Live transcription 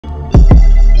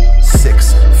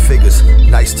figures,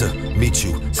 nice to meet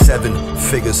you. 7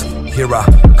 figures, here I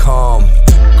come.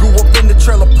 Grew up in the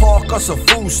trailer park on some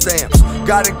food stamps.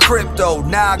 Got in crypto,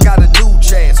 now I got a new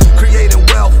chance. Creating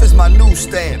wealth is my new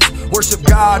stance. Worship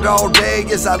God all day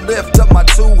as I lift up my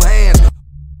 2 hands.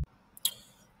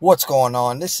 What's going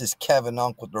on? This is Kevin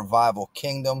Unk with Revival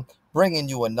Kingdom, bringing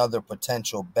you another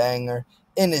potential banger.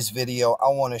 In this video, I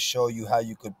want to show you how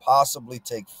you could possibly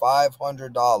take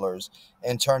 $500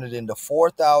 and turn it into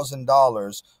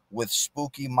 $4,000 with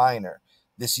Spooky Miner.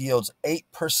 This yields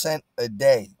 8% a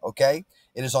day, okay?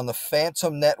 It is on the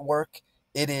FTM Network.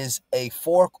 It is a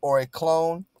fork or a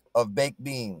clone of baked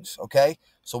beans, okay?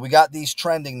 So we got these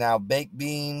trending now, baked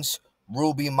beans,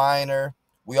 Ruby Miner.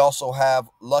 We also have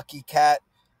Lucky Cat.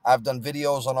 I've done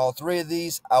videos on all 3 of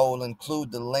these. I will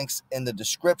include the links in the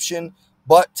description.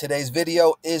 But today's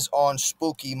video is on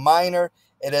Spooky Miner.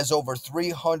 It has over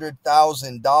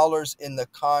 $300,000 in the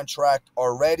contract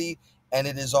already, and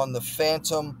it is on the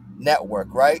FTM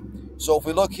Network, right? So if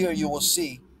we look here, you will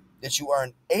see that you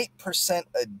earn 8%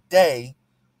 a day,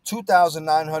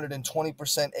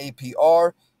 2,920%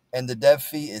 APR, and the dev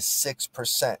fee is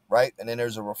 6%, right? And then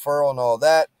there's a referral and all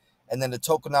that, and then the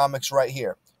tokenomics right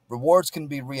here. Rewards can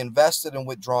be reinvested and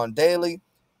withdrawn daily.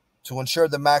 To ensure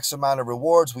the max amount of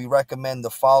rewards, we recommend the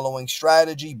following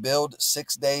strategy. Build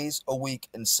 6 days a week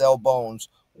and sell bones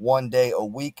 1 day a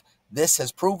week. This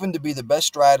has proven to be the best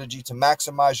strategy to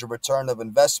maximize your return of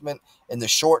investment in the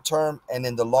short term and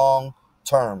in the long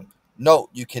term.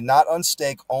 Note, you cannot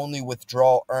unstake, only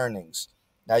withdraw earnings.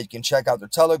 Now you can check out their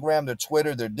Telegram, their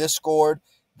Twitter, their Discord.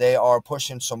 They are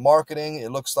pushing some marketing.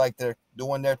 It looks like they're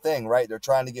doing their thing, right? They're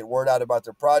trying to get word out about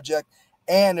their project.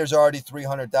 And there's already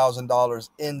 $300,000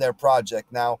 in their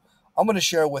project. Now, I'm going to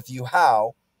share with you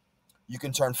how you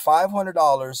can turn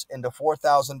 $500 into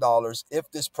 $4,000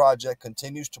 if this project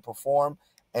continues to perform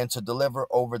and to deliver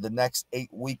over the next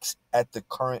 8 weeks at the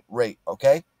current rate,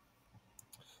 okay?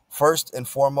 First and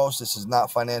foremost, this is not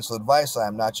financial advice. I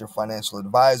am not your financial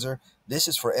advisor. This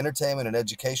is for entertainment and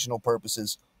educational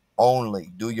purposes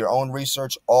only. Do your own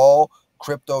research. All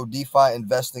crypto DeFi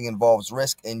investing involves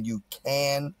risk, and you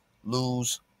can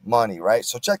lose money, right?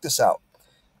 So check this out.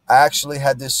 I actually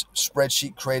had this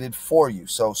spreadsheet created for you.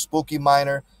 So Spooky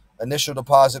Miner, initial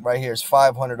deposit right here is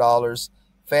 $500.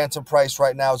 Phantom price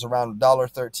right now is around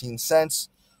 $1.13.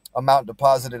 Amount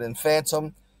deposited in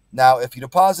Phantom. Now, if you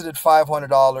deposited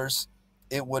 $500,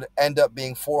 it would end up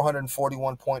being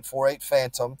 441.48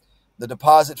 Phantom. The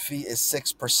deposit fee is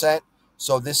 6%.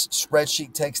 So this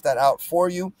spreadsheet takes that out for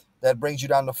you. That brings you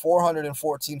down to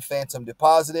 414 Phantom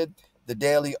deposited. The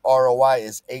daily ROI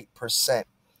is 8%.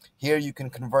 Here you can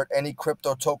convert any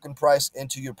crypto token price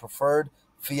into your preferred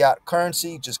fiat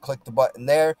currency. Just click the button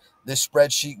there. This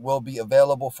spreadsheet will be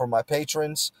available for my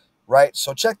patrons, right?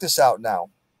 So check this out now.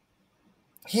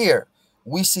 Here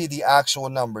we see the actual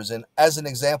numbers. And as an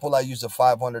example, I use a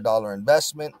 $500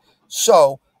 investment.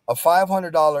 So a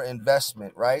 $500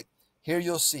 investment, right? Here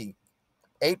you'll see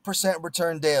 8%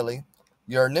 return daily.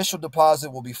 Your initial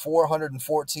deposit will be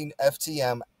 414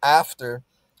 FTM after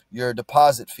your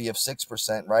deposit fee of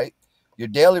 6%, right? Your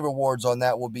daily rewards on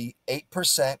that will be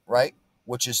 8%, right?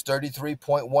 Which is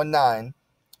 33.19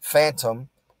 Phantom,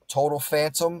 total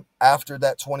Phantom after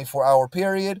that 24-hour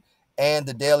period. And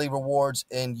the daily rewards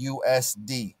in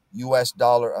USD, US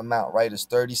dollar amount, right, is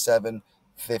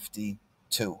 37.52.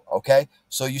 Okay,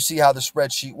 so you see how the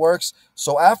spreadsheet works.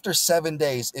 So after 7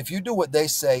 days, if you do what they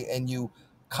say and you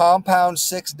compound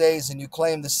 6 days and you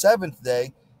claim the 7th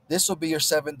day, this will be your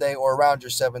 7th day or around your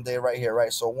 7th day right here,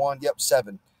 right? So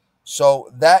 7. So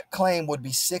that claim would be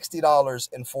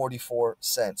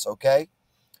 $60.44, okay?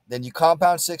 Then you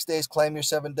compound 6 days, claim your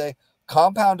 7th day,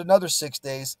 compound another 6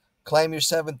 days, claim your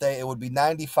 7th day, it would be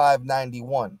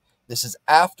 $95.91. This is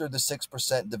after the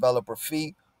 6% developer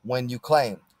fee when you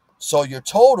claim. So your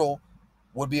total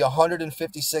would be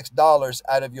 $156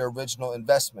 out of your original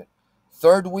investment.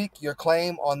 Third week, your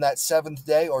claim on that 7th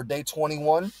day or day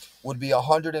 21 would be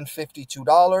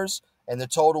 $152, and the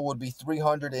total would be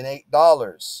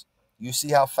 $308. You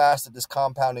see how fast that this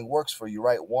compounding works for you,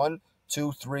 right? 1,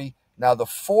 2, 3. Now the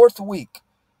 4th week,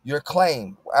 your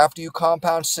claim, after you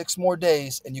compound 6 more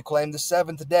days and you claim the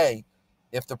 7th day,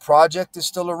 if the project is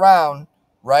still around,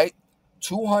 right,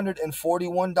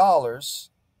 $241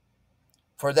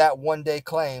 for that 1 day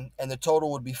claim, and the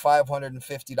total would be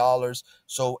 $550.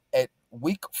 So at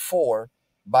week 4,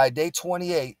 by day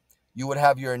 28, you would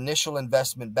have your initial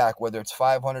investment back, whether it's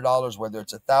 $500, whether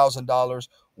it's $1,000,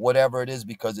 whatever it is,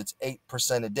 because it's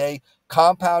 8% a day,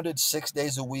 compounded 6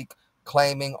 days a week,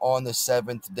 claiming on the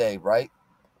 7th day, right?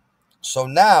 So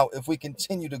now if we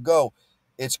continue to go,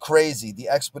 it's crazy, the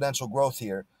exponential growth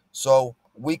here. So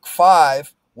Week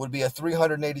 5 would be a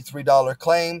 $383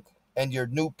 claim, and your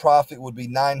new profit would be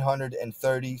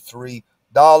 $933.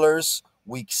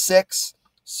 Week 6,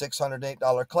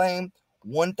 $608 claim,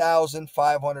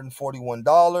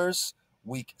 $1,541.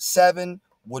 Week 7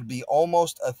 would be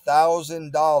almost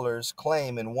 $1,000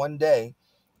 claim in one day,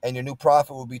 and your new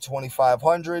profit would be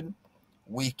 $2,500.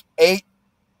 Week 8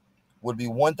 would be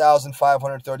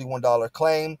 $1,531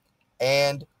 claim,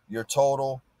 and your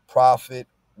total profit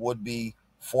would be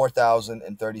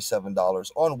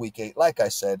 $4,037 on week 8, like I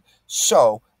said.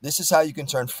 So this is how you can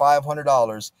turn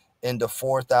 $500 into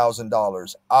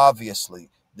 $4,000. Obviously,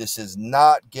 this is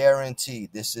not guaranteed.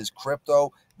 This is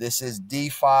crypto. This is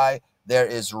DeFi. There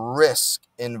is risk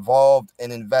involved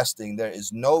in investing. There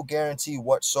is no guarantee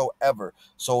whatsoever.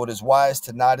 So it is wise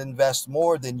to not invest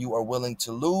more than you are willing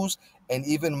to lose, and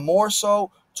even more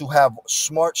so to have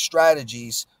smart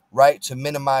strategies, right, to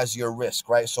minimize your risk,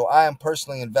 right? So I am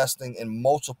personally investing in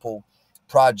multiple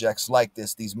projects like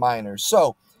this, these miners.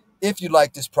 So if you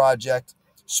like this project,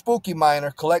 Spooky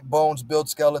Miner, collect bones, build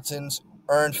skeletons,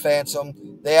 earn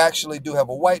phantom. They actually do have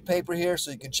a white paper here, so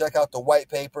you can check out the white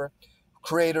paper.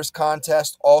 Creators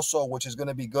contest also, which is going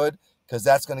to be good because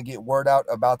that's going to get word out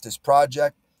about this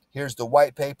project. Here's the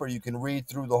white paper. You can read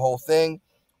through the whole thing.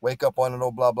 Wake up on it,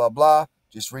 oh, blah, blah, blah.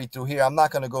 Just read through here. I'm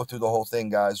not going to go through the whole thing,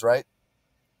 guys, right?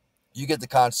 You get the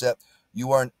concept.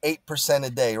 You earn 8% a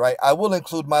day, right? I will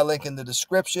include my link in the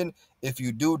description if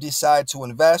you do decide to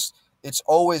invest. It's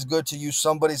always good to use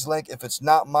somebody's link. If it's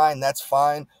not mine, that's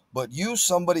fine. But use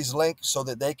somebody's link so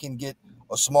that they can get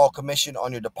a small commission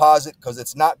on your deposit, because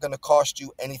it's not going to cost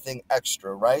you anything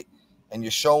extra, right? And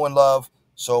you're showing love.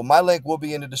 So my link will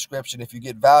be in the description. If you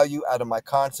get value out of my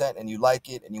content and you like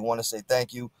it and you want to say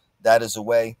thank you, that is a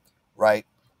way, right?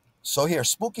 So here,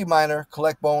 Spooky Miner,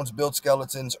 collect bones, build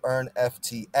skeletons, earn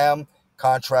FTM,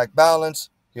 contract balance.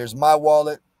 Here's my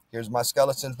wallet. Here's my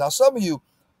skeletons. Now, some of you,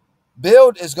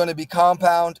 build is going to be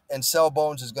compound and sell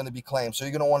bones is going to be claim. So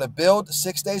you're going to want to build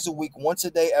 6 days a week, once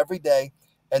a day, every day,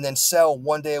 and then sell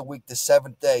 1 day a week, the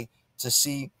 7th day, to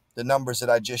see the numbers that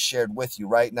I just shared with you,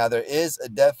 right? Now, there is a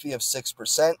dev fee of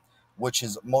 6%, which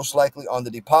is most likely on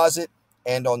the deposit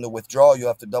and on the withdrawal. You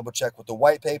have to double check with the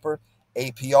white paper,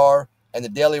 APR, and the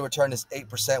daily return is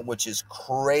 8%, which is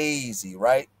crazy,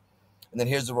 right? And then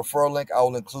here's the referral link. I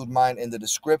will include mine in the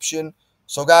description.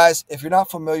 So guys, if you're not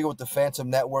familiar with the Phantom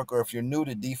Network, or if you're new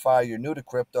to DeFi, you're new to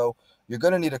crypto, you're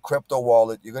going to need a crypto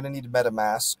wallet. You're going to need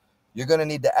MetaMask. You're going to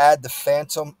need to add the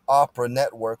Phantom Opera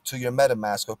network to your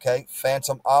MetaMask, okay?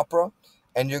 Phantom Opera.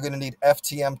 And you're going to need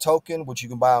FTM token, which you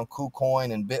can buy on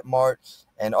KuCoin and Bitmart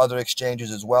and other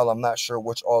exchanges as well. I'm not sure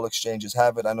which all exchanges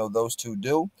have it. I know those two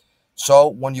do. So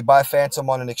when you buy Phantom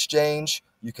on an exchange,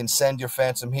 you can send your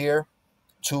Phantom here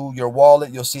to your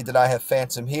wallet. You'll see that I have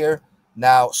Phantom here.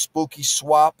 Now, Spooky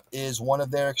Swap is one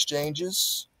of their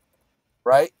exchanges,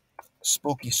 right?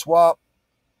 Spooky Swap.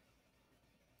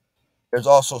 There's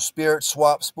also Spirit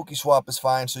Swap. Spooky Swap is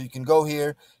fine. So you can go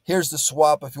here. Here's the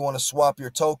swap if you want to swap your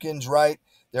tokens, right?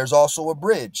 There's also a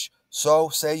bridge. So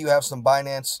say you have some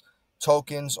Binance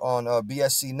tokens on a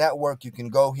BSC network. You can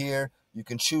go here. You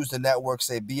can choose the network,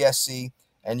 say BSC,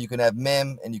 and you can have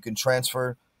MEM, and you can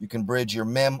transfer. You can bridge your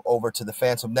MEM over to the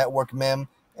Phantom Network MEM,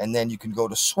 and then you can go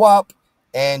to swap,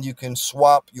 and you can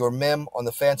swap your MEM on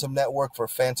the Phantom Network for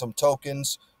Phantom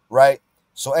tokens, right?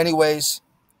 So anyways,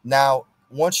 now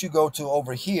once you go to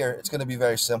over here, it's going to be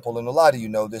very simple. And a lot of you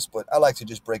know this, but I like to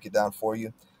just break it down for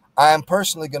you. I am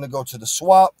personally going to go to the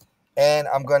swap, and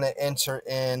I'm going to enter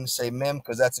in, say, MEM,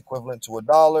 because that's equivalent to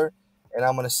 $1. And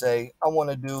I'm going to say, I want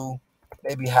to do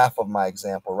maybe half of my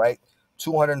example, right?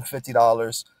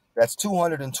 $250. That's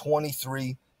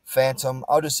 223 Phantom.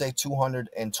 I'll just say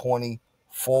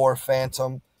 224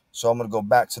 Phantom. So I'm going to go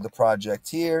back to the project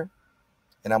here,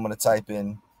 and I'm going to type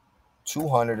in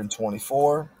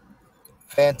 224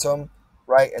 Phantom,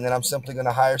 right? And then I'm simply going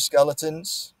to hire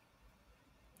skeletons.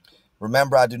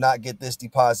 Remember, I do not get this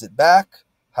deposit back.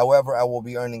 However, I will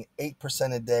be earning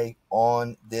 8% a day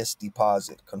on this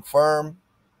deposit. Confirm.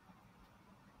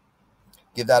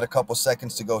 Give that a couple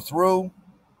seconds to go through.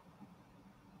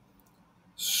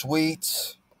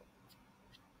 Sweet.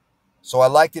 So I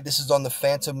like that this is on the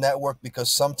Phantom Network, because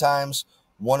sometimes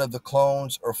one of the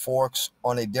clones or forks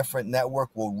on a different network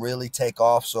will really take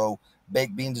off. So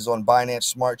Baked Beans is on Binance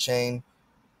Smart Chain.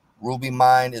 Ruby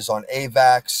Mine is on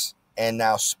AVAX, and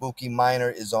now Spooky Miner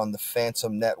is on the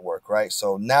Phantom Network, right?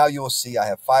 So now you'll see I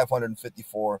have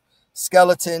 554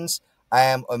 skeletons. I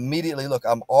am immediately, look,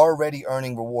 I'm already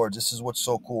earning rewards. This is what's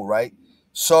so cool, right?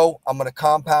 So I'm going to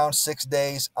compound 6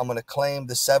 days. I'm going to claim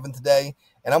the 7th day,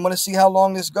 and I'm going to see how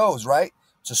long this goes, right?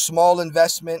 It's a small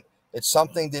investment. It's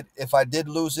something that if I did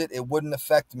lose it, it wouldn't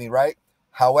affect me, right?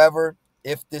 However,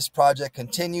 if this project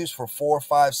continues for 4,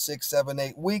 5, 6, 7,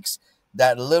 8 weeks,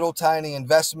 that little tiny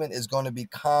investment is going to be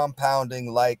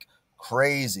compounding like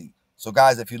crazy. So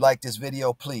guys, if you like this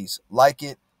video, please like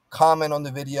it, comment on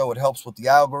the video. It helps with the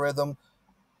algorithm.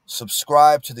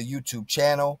 Subscribe to the YouTube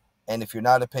channel. And if you're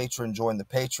not a patron, join the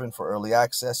Patreon for early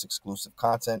access, exclusive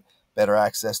content, better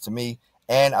access to me.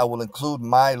 And I will include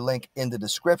my link in the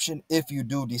description if you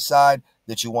do decide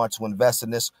that you want to invest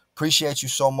in this. Appreciate you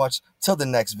so much. Till the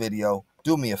next video,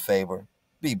 do me a favor.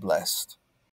 Be blessed.